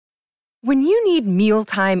When you need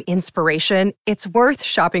mealtime inspiration, it's worth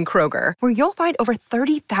shopping Kroger, where you'll find over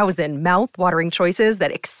 30,000 mouth-watering choices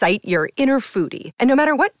that excite your inner foodie. And no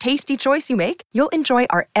matter what tasty choice you make, you'll enjoy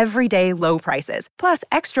our everyday low prices, plus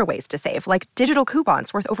extra ways to save, like digital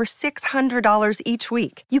coupons worth over $600 each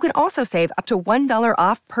week. You can also save up to $1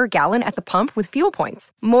 off per gallon at the pump with fuel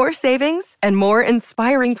points. More savings and more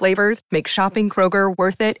inspiring flavors make shopping Kroger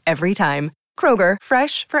worth it every time. Kroger,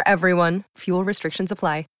 fresh for everyone. Fuel restrictions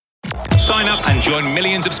apply. Sign up and join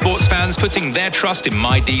millions of sports fans putting their trust in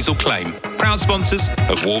My Diesel Claim. Proud sponsors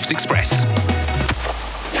of Wolves Express.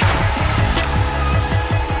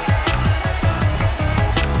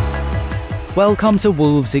 Welcome to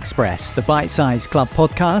Wolves Express, the bite-sized club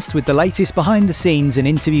podcast with the latest behind the scenes and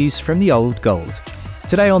interviews from the old gold.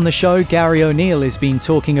 Today on the show, Gary O'Neill has been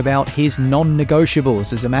talking about his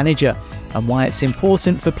non-negotiables as a manager and why it's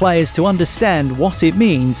important for players to understand what it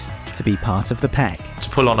means to be part of the pack. To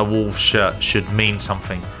pull on a Wolves shirt should mean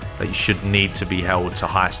something, that you should need to be held to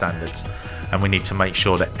high standards. And we need to make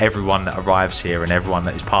sure that everyone that arrives here and everyone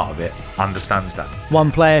that is part of it understands that.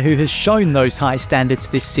 One player who has shown those high standards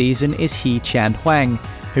this season is Hee-chan Hwang,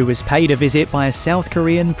 who was paid a visit by a South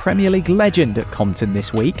Korean Premier League legend at Compton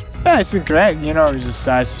this week. Yeah, it's been great. I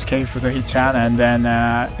just came for the Hee-chan and then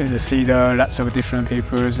to see lots of different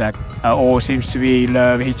people that all seems to be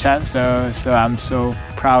love Hee-chan. So I'm so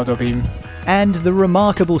proud of him. And the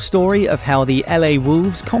remarkable story of how the LA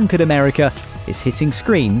Wolves conquered America is hitting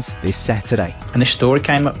screens this Saturday. And this story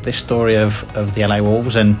came up, this story of the LA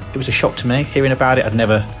Wolves, and it was a shock to me hearing about it. I'd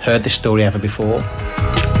never heard this story ever before.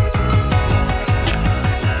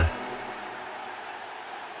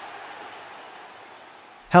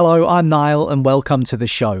 Hello, I'm Niall and welcome to the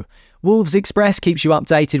show. Wolves Express keeps you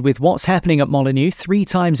updated with what's happening at Molineux 3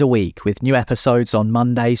 times a week, with new episodes on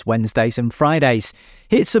Mondays, Wednesdays and Fridays.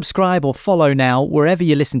 Hit subscribe or follow now wherever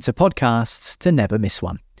you listen to podcasts to never miss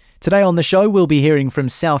one. Today on the show, we'll be hearing from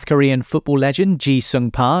South Korean football legend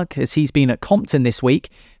Ji-sung Park, as he's been at Compton this week,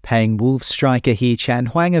 paying Wolves striker Hee-chan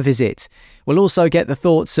Hwang a visit. We'll also get the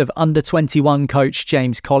thoughts of under-21 coach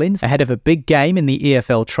James Collins ahead of a big game in the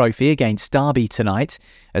EFL Trophy against Derby tonight,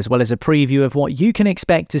 as well as a preview of what you can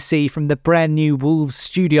expect to see from the brand new Wolves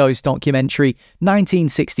Studios documentary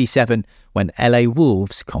 1967, when LA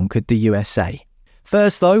Wolves conquered the USA.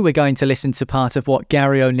 First, though, we're going to listen to part of what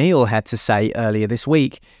Gary O'Neill had to say earlier this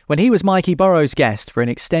week when he was Mikey Burrows' guest for an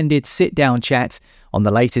extended sit-down chat on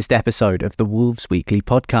the latest episode of the Wolves Weekly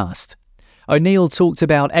podcast. O'Neill talked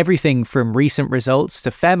about everything from recent results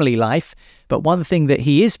to family life, but one thing that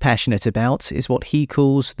he is passionate about is what he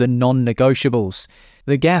calls the non-negotiables.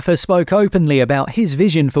 The gaffer spoke openly about his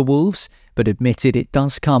vision for Wolves, but admitted it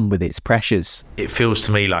does come with its pressures. It feels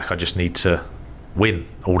to me like I just need to win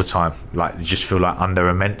all the time. Like, you just feel like under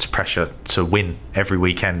immense pressure to win every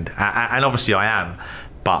weekend. And obviously I am,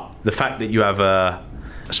 but the fact that you have a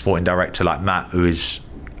sporting director like Matt, who is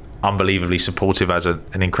unbelievably supportive, has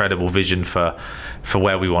an incredible vision for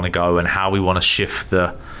where we want to go and how we want to shift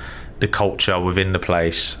the culture within the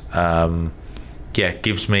place,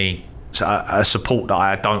 gives me a support that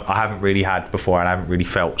I haven't really had before and I haven't really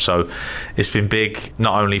felt. So it's been big,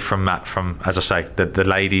 not only from Matt, from, as I say, the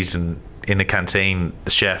ladies and in the canteen,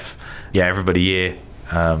 the chef, everybody here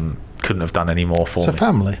couldn't have done any more for me. It's a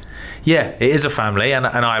family. Yeah, it is a family, and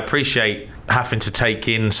I appreciate having to take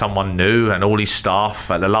in someone new and all these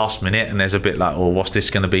staff at the last minute, and there's a bit like, what's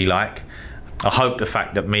this going to be like? I hope the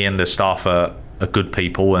fact that me and the staff are good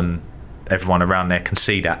people and everyone around there can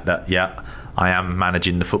see that I am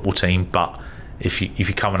managing the football team, but if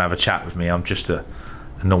you come and have a chat with me, I'm just a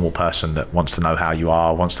normal person that wants to know how you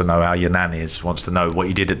are, wants to know how your nan is, wants to know what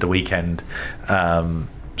you did at the weekend.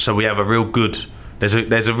 So we have a real good, there's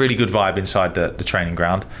a really good vibe inside the training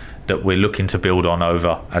ground that we're looking to build on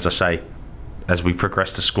over, as I say, as we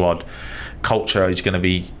progress the squad. Culture is going to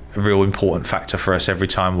be a real important factor for us every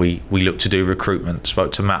time we look to do recruitment.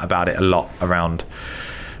 Spoke to Matt about it a lot around,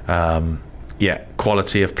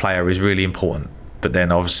 quality of player is really important, but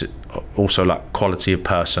then obviously also like quality of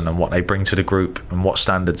person and what they bring to the group and what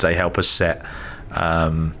standards they help us set are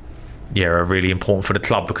really important for the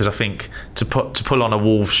club, because I think to pull on a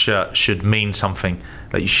Wolves shirt should mean something,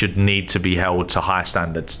 that you should need to be held to high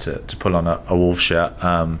standards to pull on a Wolves shirt,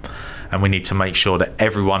 and we need to make sure that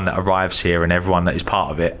everyone that arrives here and everyone that is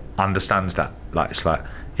part of it understands that.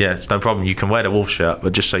 It's no problem, you can wear the Wolves shirt,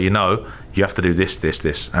 but just so you know, you have to do this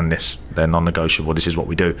and this. They're non-negotiable. This is what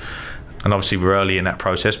we do. And obviously we're early in that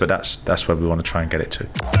process, but that's where we want to try and get it to.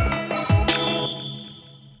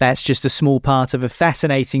 That's just a small part of a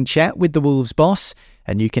fascinating chat with the Wolves boss,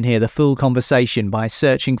 and you can hear the full conversation by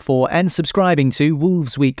searching for and subscribing to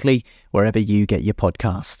Wolves Weekly wherever you get your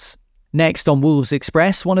podcasts. Next on Wolves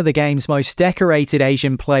Express, one of the game's most decorated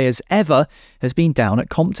Asian players ever has been down at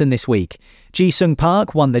Compton this week. Ji-sung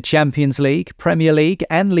Park won the Champions League, Premier League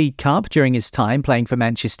and League Cup during his time playing for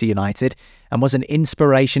Manchester United and was an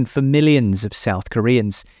inspiration for millions of South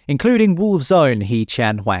Koreans, including Wolves' own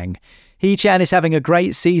Hee-chan Hwang. Hee-chan is having a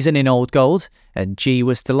great season in Old Gold, and Ji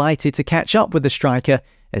was delighted to catch up with the striker,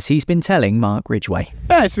 as he's been telling Mark Ridgway.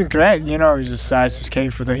 Yeah, it's been great. I just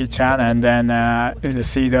came for the Hee-chan and then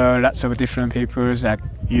see lots of different people, like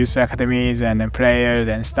youth academies and then players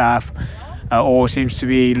and staff. All seems to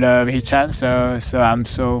be love Hee-chan, so I'm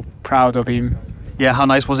so proud of him. Yeah, how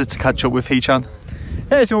nice was it to catch up with Hee-chan?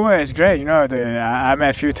 Yeah, it's always great. I met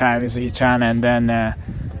a few times with Hee-chan, and then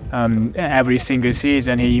every single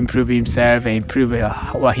season he improved himself and improved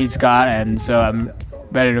what he's got, and so I'm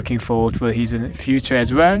very looking forward for his future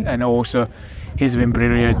as well. And also he's been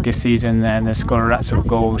brilliant this season and scored lots of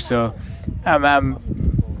goals, so I'm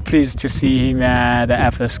pleased to see him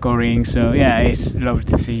after scoring. So yeah, it's lovely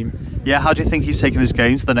to see him. Yeah, how do you think he's taken his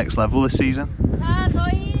game to the next level this season?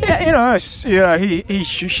 Yeah, he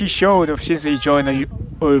showed since he joined the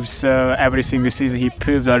Wolves every single season he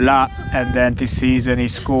proved a lot, and then this season he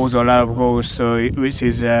scores a lot of goals, so which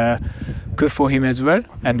is good for him as well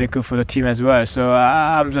and good for the team as well. So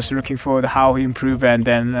I'm just looking forward to how he improves and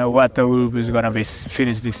then what the Wolves is going to be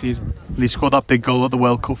finished this season. He scored that big goal at the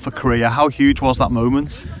World Cup for Korea. How huge was that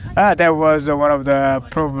moment? That was one of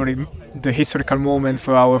probably the historical moment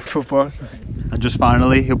for our football. And just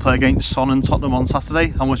finally, he'll play against Son and Tottenham on Saturday.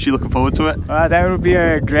 How much are you looking forward to it? That will be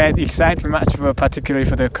a great, exciting match, particularly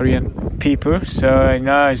for the Korean people. So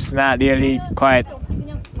it's not really quite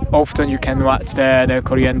often you can watch the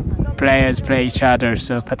Korean players play each other,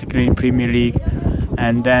 so particularly in Premier League.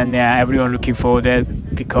 And then everyone looking forward to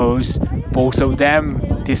it because both of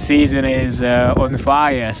them this season is on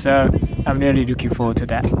fire. So I'm really looking forward to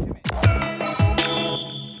that.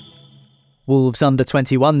 Wolves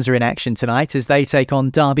under-21s are in action tonight as they take on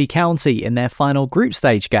Derby County in their final group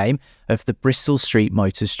stage game of the Bristol Street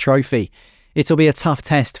Motors Trophy. It'll be a tough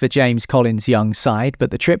test for James Collins' young side,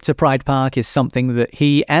 but the trip to Pride Park is something that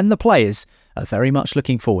he and the players are very much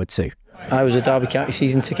looking forward to. I was a Derby County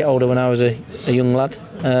season ticket holder when I was a young lad,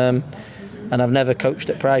 and I've never coached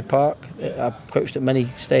at Pride Park. I've coached at many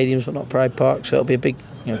stadiums, but not Pride Park, so it'll be a big,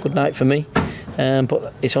 good night for me.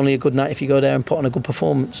 But it's only a good night if you go there and put on a good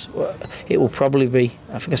performance. It will probably be,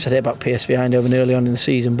 I think I said it about PSV Eindhoven early on in the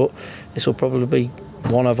season, but this will probably be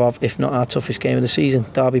one of our, if not our toughest game of the season.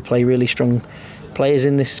 Derby play really strong players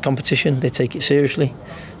in this competition. They take it seriously.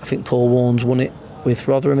 I think Paul Warren's won it with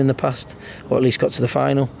Rotherham in the past, or at least got to the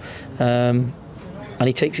final. And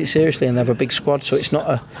he takes it seriously, and they have a big squad, so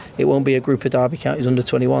it won't be a group of Derby Counties under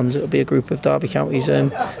 21s, it'll be a group of Derby Counties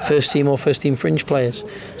first team or first team fringe players.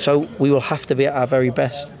 So we will have to be at our very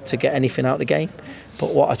best to get anything out of the game,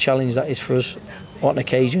 but what a challenge that is for us, what an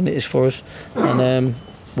occasion it is for us, and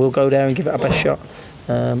we'll go there and give it our best shot.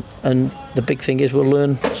 And the big thing is we'll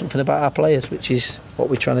learn something about our players, which is what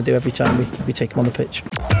we're trying to do every time we take them on the pitch.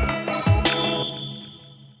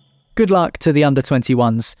 Good luck to the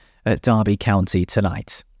under-21s at Derby County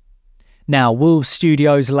tonight. Now, Wolves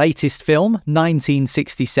Studios' latest film,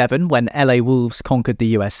 1967, When LA Wolves Conquered the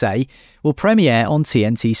USA, will premiere on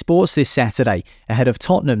TNT Sports this Saturday, ahead of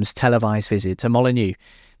Tottenham's televised visit to Molineux.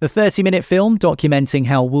 The 30-minute film, documenting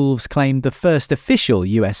how Wolves claimed the first official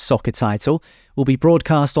US soccer title, will be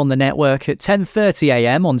broadcast on the network at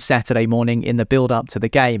 10:30am on Saturday morning in the build-up to the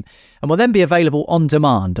game, and will then be available on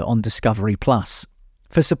demand on Discovery+.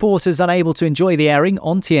 For supporters unable to enjoy the airing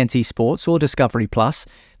on TNT Sports or Discovery+,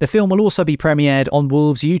 the film will also be premiered on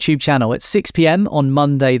Wolves' YouTube channel at 6pm on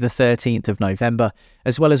Monday the 13th of November,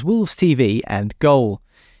 as well as Wolves TV and Goal.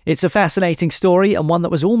 It's a fascinating story and one that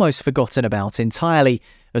was almost forgotten about entirely,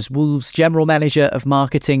 as Wolves' General Manager of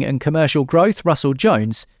Marketing and Commercial Growth, Russell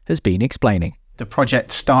Jones, has been explaining. The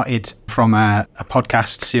project started from a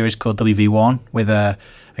podcast series called WV1 with a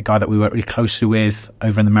guy that we work really closely with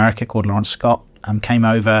over in America called Lawrence Scott. Came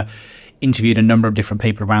over, interviewed a number of different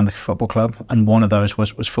people around the football club, and one of those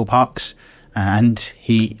was Phil Parkes. And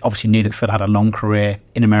he obviously knew that Phil had a long career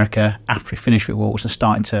in America after he finished with Wolves, and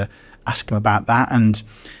starting to ask him about that. And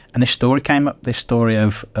this story came up, this story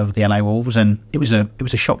of the LA Wolves, and it was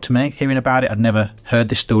a shock to me hearing about it. I'd never heard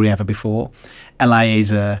this story ever before. LA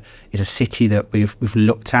is a city that we've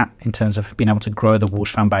looked at in terms of being able to grow the Wolves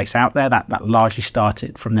fan base out there. That largely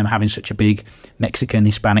started from them having such a big Mexican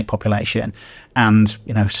Hispanic population, and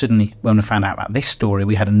suddenly when we found out about this story,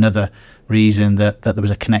 we had another reason that there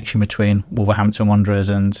was a connection between Wolverhampton Wanderers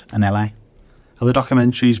and LA. The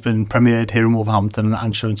documentary's been premiered here in Wolverhampton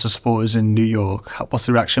and shown to supporters in New York. What's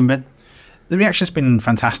the reaction been? The reaction's been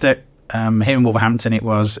fantastic. here in Wolverhampton, it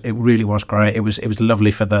really was great. It was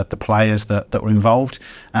lovely for the players that were involved.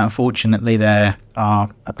 Unfortunately, there are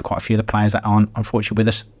quite a few of the players that aren't unfortunately with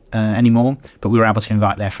us anymore, but we were able to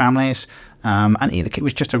invite their families. And it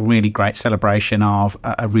was just a really great celebration of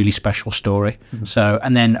a really special story. Mm-hmm. So,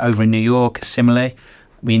 and then over in New York, similarly,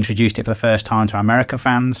 we introduced it for the first time to American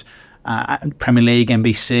fans. Premier League,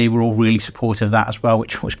 NBC were all really supportive of that as well,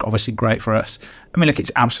 which was obviously great for us. I mean, look,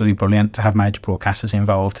 it's absolutely brilliant to have major broadcasters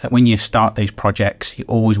involved. That when you start these projects, you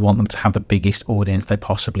always want them to have the biggest audience they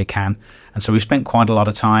possibly can. And so we've spent quite a lot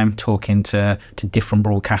of time talking to different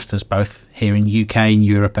broadcasters, both here in UK, in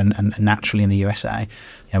Europe, and naturally in the USA.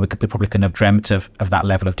 You know, we probably couldn't have dreamt of that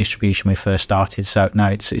level of distribution when we first started. So no,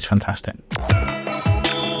 it's fantastic.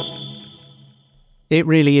 It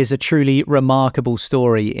really is a truly remarkable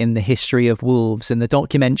story in the history of Wolves, and the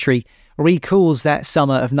documentary recalls that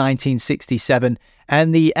summer of 1967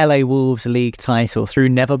 and the LA Wolves League title through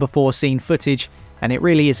never-before-seen footage, and it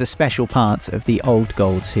really is a special part of the Old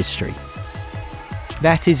Gold's history.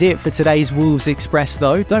 That is it for today's Wolves Express,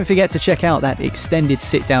 though. Don't forget to check out that extended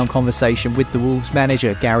sit-down conversation with the Wolves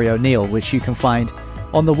manager, Gary O'Neill, which you can find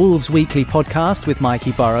on the Wolves Weekly podcast with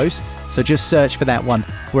Mikey Burrows. So just search for that one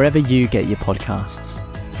wherever you get your podcasts.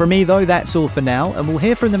 For me, though, that's all for now, and we'll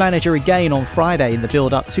hear from the manager again on Friday in the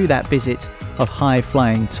build-up to that visit of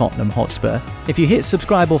high-flying Tottenham Hotspur. If you hit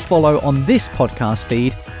subscribe or follow on this podcast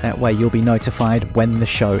feed, that way you'll be notified when the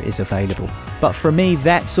show is available. But for me,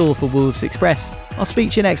 that's all for Wolves Express. I'll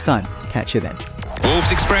speak to you next time. Catch you then.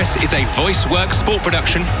 Wolves Express is a Voice Works sport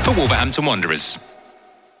production for Wolverhampton Wanderers.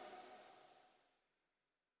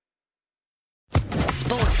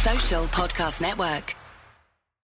 Sports Social Podcast Network.